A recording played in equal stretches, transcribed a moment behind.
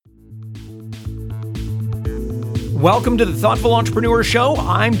Welcome to the Thoughtful Entrepreneur Show.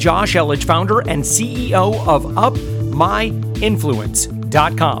 I'm Josh Elledge, founder and CEO of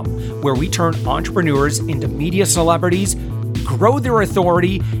UpMyInfluence.com, where we turn entrepreneurs into media celebrities, grow their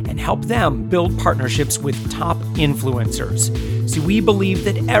authority, and help them build partnerships with top influencers. See, we believe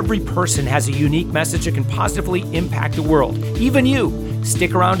that every person has a unique message that can positively impact the world, even you.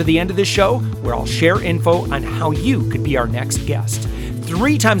 Stick around to the end of this show where I'll share info on how you could be our next guest.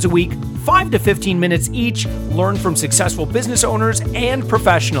 3 times a week, 5 to 15 minutes each, learn from successful business owners and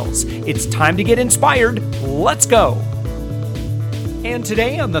professionals. It's time to get inspired. Let's go. And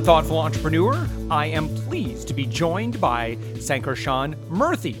today on The Thoughtful Entrepreneur, I am pleased to be joined by Sankarshan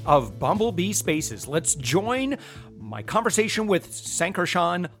Murthy of Bumblebee Spaces. Let's join my conversation with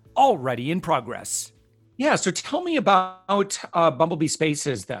Sankarshan already in progress. Yeah, so tell me about Bumblebee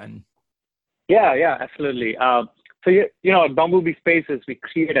Spaces then. Yeah, absolutely. So, at Bumblebee Spaces, we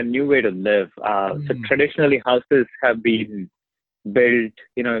create a new way to live. So traditionally, houses have been built,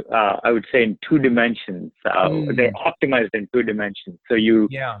 I would say in 2 dimensions. They're optimized in 2 dimensions. So you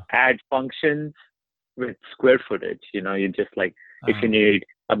add functions with square footage. You just like, if you need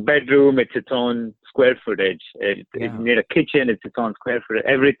a bedroom, it's its own square footage. If you need a kitchen, it's its own square footage.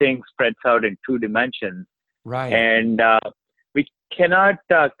 Everything spreads out in 2 dimensions. Right. And we cannot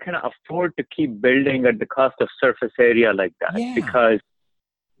kind of afford to keep building at the cost of surface area like that, because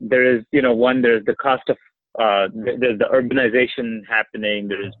there is, there's the cost of, there's the urbanization happening.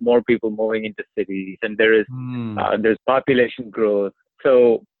 There is more people moving into cities, and there's population growth.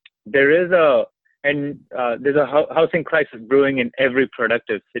 So there's a housing crisis brewing in every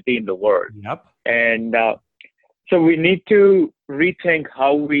productive city in the world. Yep. And so we need to rethink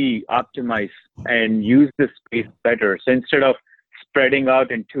how we optimize and use this space better. So instead of spreading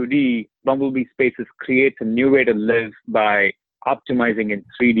out in 2D, Bumblebee Spaces creates a new way to live by optimizing in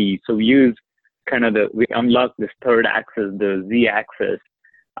 3D. So we unlock this third axis, the Z axis,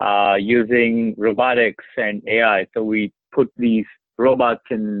 using robotics and AI. So we put these robots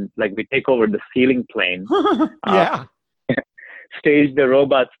in, like we take over the ceiling plane, stage the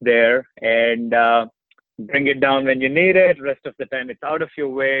robots there, and bring it down when you need it. Rest of the time, it's out of your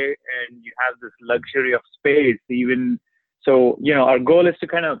way, and you have this luxury of space. Even so, our goal is to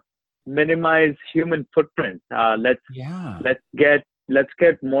kind of minimize human footprint. Let's get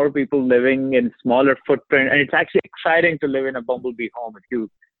more people living in smaller footprint, and it's actually exciting to live in a Bumblebee home.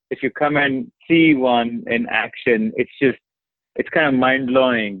 If you come and see one in action, it's kind of mind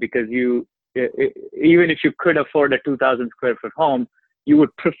blowing, because even if you could afford a 2,000 square foot home, you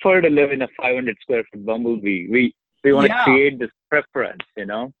would prefer to live in a 500 square foot Bumblebee. We want to create this preference,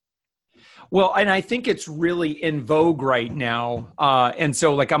 Well, and I think it's really in vogue right now. And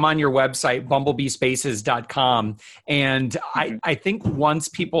so I'm on your website, bumblebeespaces.com. And I think once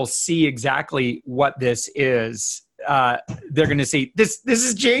people see exactly what this is, they're going to say, this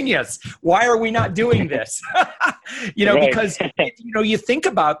is genius. Why are we not doing this? Because, you think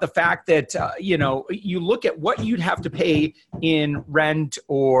about the fact that, you look at what you'd have to pay in rent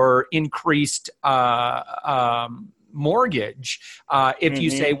or increased mortgage. If you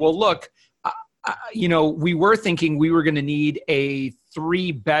say, well, look, we were thinking we were going to need a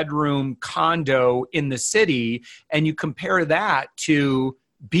 3-bedroom condo in the city, and you compare that to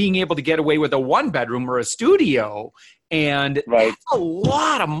being able to get away with a 1-bedroom or a studio. And that's a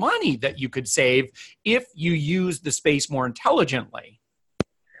lot of money that you could save if you use the space more intelligently.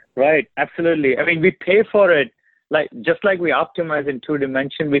 Right. Absolutely. I mean, we pay for it, just like we optimize in 2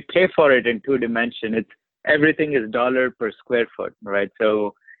 dimensions, we pay for it in 2 dimensions. Everything is dollar per square foot, right?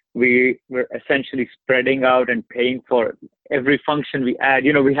 So we're essentially spreading out and paying for every function we add.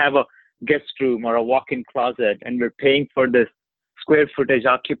 We have a guest room or a walk-in closet, and we're paying for this square footage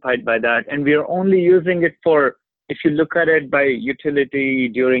occupied by that. And we are only using it for, if you look at it by utility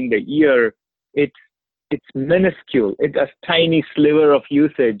during the year, it's minuscule. It's a tiny sliver of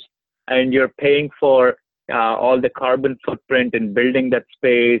usage, and you're paying for all the carbon footprint in building that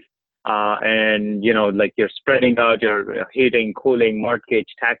space. And you're spreading out your heating, cooling,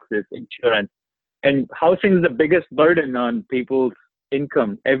 mortgage, taxes, insurance. And housing is the biggest burden on people's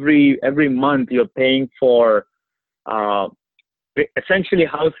income. Every month you're paying for essentially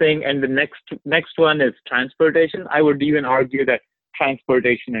housing, and the next one is transportation. I would even argue that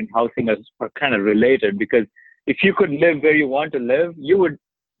transportation and housing are kind of related, because if you could live where you want to live, you would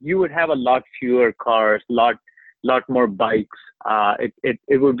have a lot fewer cars, lot more bikes.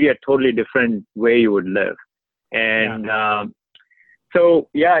 It would be a totally different way you would live. And I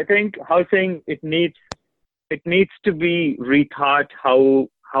think housing, it needs to be rethought how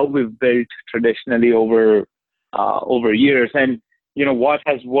we've built traditionally over years. And what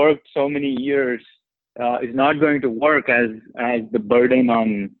has worked so many years is not going to work as the burden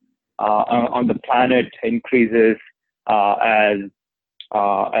on the planet increases, as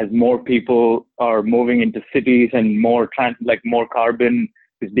more people are moving into cities and more carbon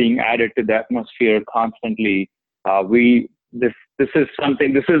is being added to the atmosphere constantly. This is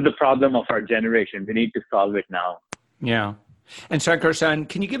the problem of our generation. We need to solve it now. Yeah. And Sankarshan,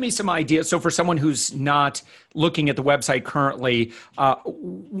 can you give me some ideas? So for someone who's not looking at the website currently,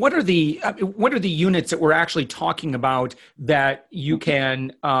 what are the units that we're actually talking about that you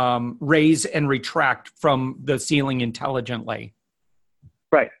can raise and retract from the ceiling intelligently?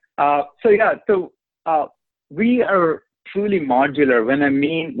 Right. We are truly modular.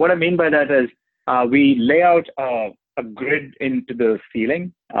 What I mean by that is we lay out a grid into the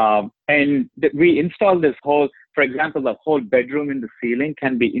ceiling, and we install this whole. For example, the whole bedroom in the ceiling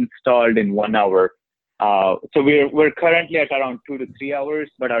can be installed in 1 hour. So we're currently at around 2 to 3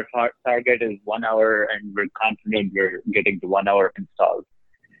 hours, but our target is 1 hour, and we're confident we're getting to 1 hour installed.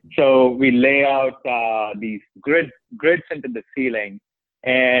 So we lay out these grids into the ceiling,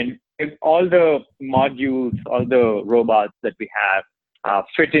 and if all the modules, all the robots that we have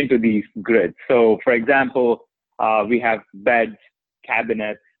fit into these grids. So, for example, we have beds,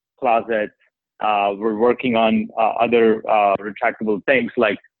 cabinets, closets. We're working on other retractable things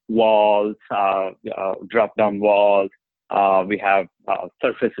like walls, drop-down walls. We have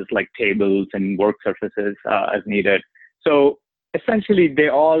surfaces like tables and work surfaces as needed. So essentially, they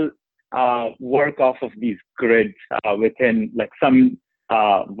all work off of these grids within like some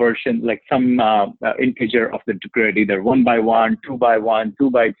version, like some integer of the grid, either 1 by 1, 2 by 1,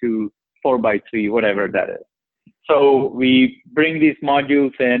 2 by 2, 4 by 3, whatever that is. So we bring these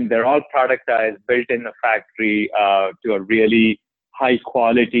modules in. They're all productized, built in the factory to a really high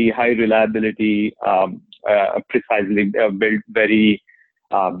quality, high reliability, precisely built very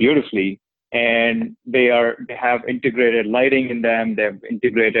beautifully. And they have integrated lighting in them. They've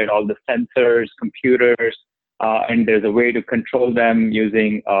integrated all the sensors, computers, and there's a way to control them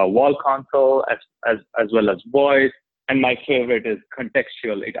using a wall console as well as voice. And my favorite is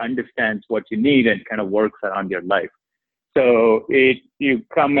contextual. It understands what you need and kind of works around your life. So you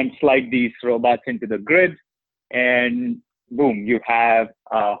come and slide these robots into the grid, and boom, you have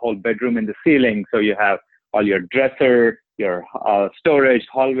a whole bedroom in the ceiling. So you have all your dresser, your storage,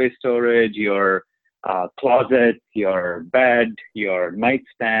 hallway storage, your closet, your bed, your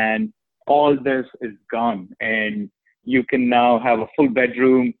nightstand. All this is gone, and you can now have a full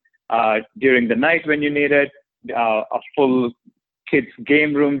bedroom during the night when you need it. A full kids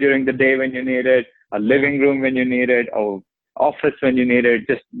game room during the day when you need it, a living room when you need it, or office when you need it.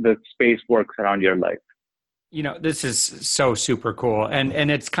 Just the space works around your life. You know, this is so super cool.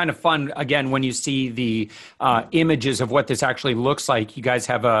 And it's kind of fun, again, when you see the images of what this actually looks like. You guys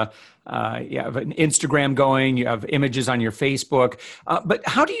have you have an Instagram going, you have images on your Facebook. But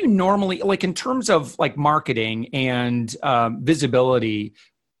how do you normally, like in terms of like marketing and visibility,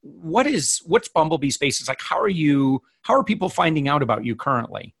 what's Bumblebee Spaces like? How are people finding out about you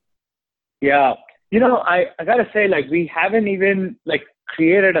currently? Yeah, I gotta say, like, we haven't even like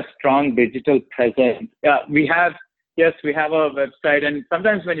created a strong digital presence. We have a website, and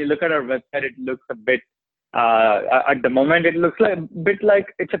sometimes when you look at our website, it looks a bit at the moment it looks like a bit like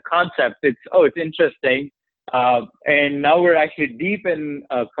it's a concept. It's interesting, and now we're actually deep in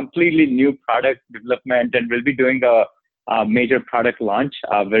a completely new product development, and we'll be doing a major product launch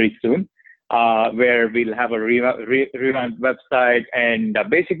very soon, where we'll have a revamped website, and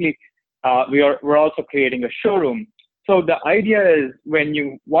basically we're also creating a showroom. So the idea is when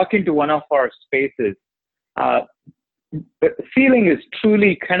you walk into one of our spaces, the ceiling is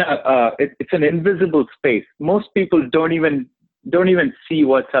truly kind of it's an invisible space. Most people don't even see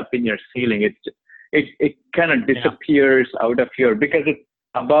what's up in your ceiling. It kind of disappears out of your, because it's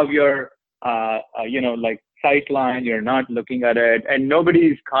above your like sight line. You're not looking at it, and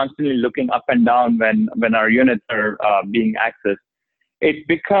nobody's constantly looking up and down when our units are being accessed. It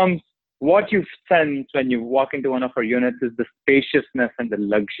becomes, what you sense when you walk into one of our units is the spaciousness and the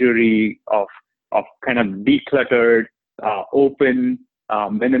luxury of kind of decluttered, open,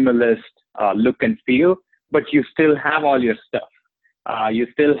 minimalist look and feel, but you still have all your stuff. You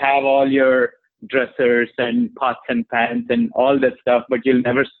still have all your dressers and pots and pans and all that stuff, but you'll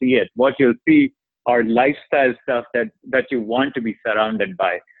never see it. What you'll see are lifestyle stuff that you want to be surrounded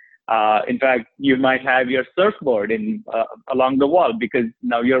by. In fact, you might have your surfboard along the wall because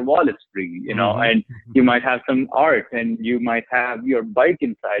now your wall is free, and you might have some art, and you might have your bike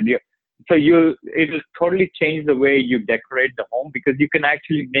inside. So it will totally change the way you decorate the home, because you can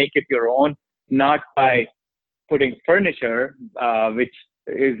actually make it your own, not by putting furniture, which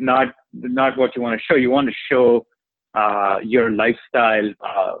is not not what you want to show. You want to show your lifestyle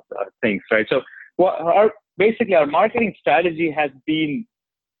things, right? So basically our marketing strategy has been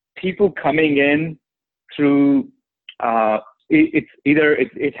people coming in through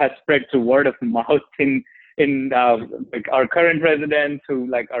it has spread through word of mouth in like our current residents who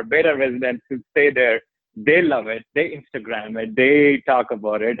like our beta residents who stay there. They love it. They Instagram it. They talk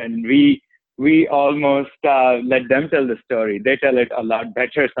about it, and we almost let them tell the story. They tell it a lot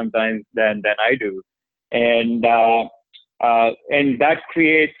better sometimes than I do, and that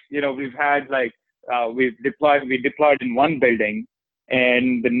creates, we've had like we deployed in one building,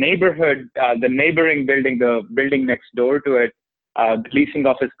 and the neighboring building, the building next door to it, the leasing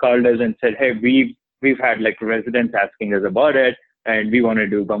office called us and said, hey, we've had like residents asking us about it, and we want to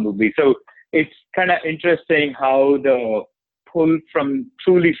do Bumblebee. So it's kind of interesting how the pull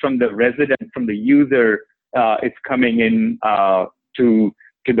truly from the resident, from the user, it's coming in to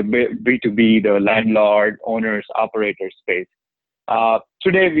the B2B, the landlord, owners, operators space.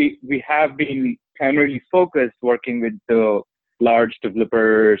 Today, we have been primarily focused working with the large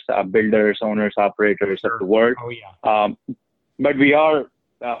developers, builders, owners, operators of the world. Oh, yeah. But we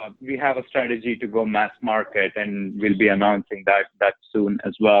have a strategy to go mass market, and we'll be announcing that soon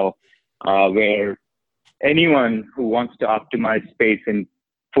as well, where anyone who wants to optimize space in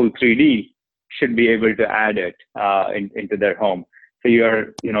full 3D should be able to add it into their home. So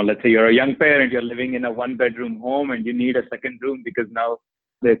let's say you're a young parent, you're living in a 1-bedroom home, and you need a second room because now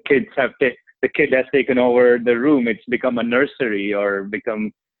the kid has taken over the room. It's become a nursery or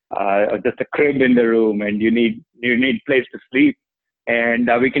become just a crib in the room, and you need place to sleep. And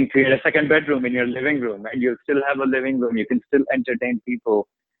we can create a second bedroom in your living room, and you'll still have a living room. You can still entertain people,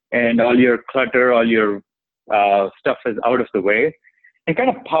 and all your clutter, all your stuff is out of the way. And kind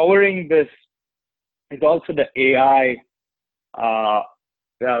of powering this is also the AI,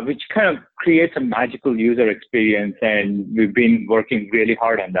 which kind of creates a magical user experience, and we've been working really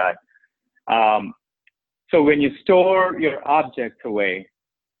hard on that. So when you store your objects away,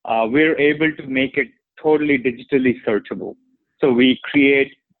 we're able to make it totally digitally searchable. So we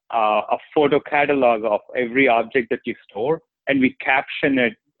create a photo catalog of every object that you store, and we caption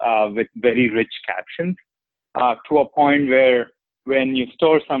it with very rich captions to a point where when you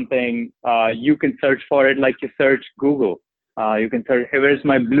store something, you can search for it like you search Google. You can search, hey, where's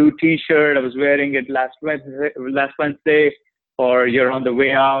my blue T-shirt? I was wearing it last Wednesday. Or you're on the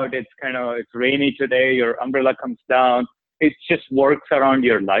way out, it's rainy today, your umbrella comes down. It just works around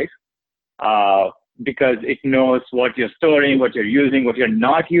your life because it knows what you're storing, what you're using, what you're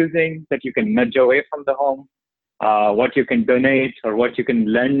not using, that you can nudge away from the home, what you can donate or what you can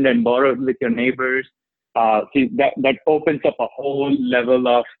lend and borrow with your neighbors. That opens up a whole level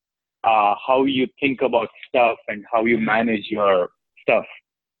of how you think about stuff and how you manage your stuff.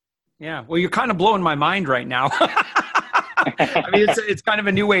 Yeah, well, you're kind of blowing my mind right now. I mean, it's kind of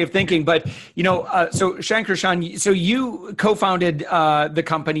a new way of thinking, but so Sankarshan, so you co-founded the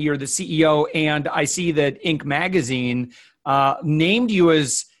company, you're the CEO, and I see that Inc. magazine named you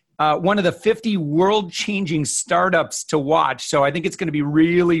as one of the 50 world-changing startups to watch. So I think it's going to be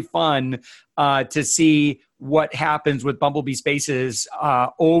really fun to see what happens with Bumblebee Spaces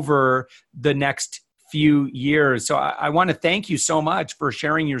over the next few years. So I want to thank you so much for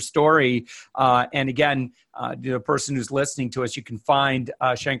sharing your story. And again, the person who's listening to us, you can find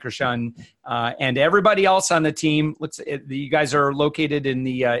Sankarshan and everybody else on the team. You guys are located in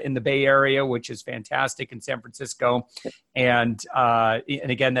the Bay Area, which is fantastic, in San Francisco. And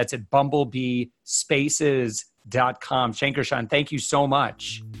again, that's at bumblebeespaces.com. Sankarshan, thank you so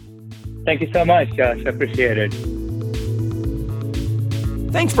much. Thank you so much, Josh. I appreciate it.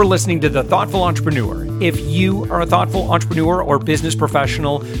 Thanks for listening to The Thoughtful Entrepreneur. If you are a thoughtful entrepreneur or business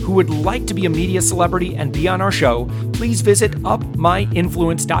professional who would like to be a media celebrity and be on our show, please visit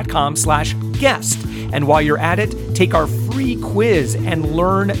upmyinfluence.com/guest. And while you're at it, take our free quiz and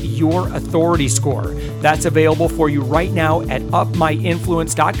learn your authority score. That's available for you right now at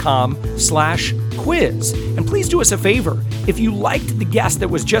upmyinfluence.com/quiz. And please do us a favor. If you liked the guest that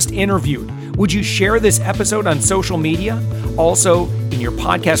was just interviewed, would you share this episode on social media? Also, in your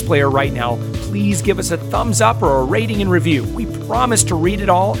podcast player right now, please give us a thumbs up or a rating and review. We promise to read it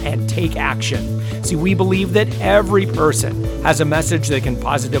all and take action. See, we believe that every person has a message that can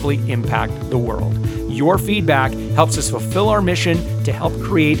positively impact the world. Your feedback helps us fulfill our mission to help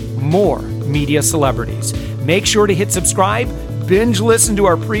create more media celebrities. Make sure to hit subscribe, binge listen to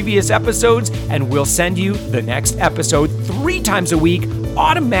our previous episodes, and we'll send you the next episode 3 times a week,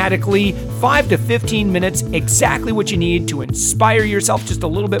 automatically, 5 to 15 minutes, exactly what you need to inspire yourself just a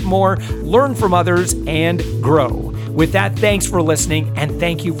little bit more, learn from others, and grow. With that, thanks for listening, and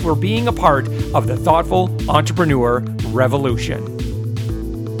thank you for being a part of the Thoughtful Entrepreneur Revolution.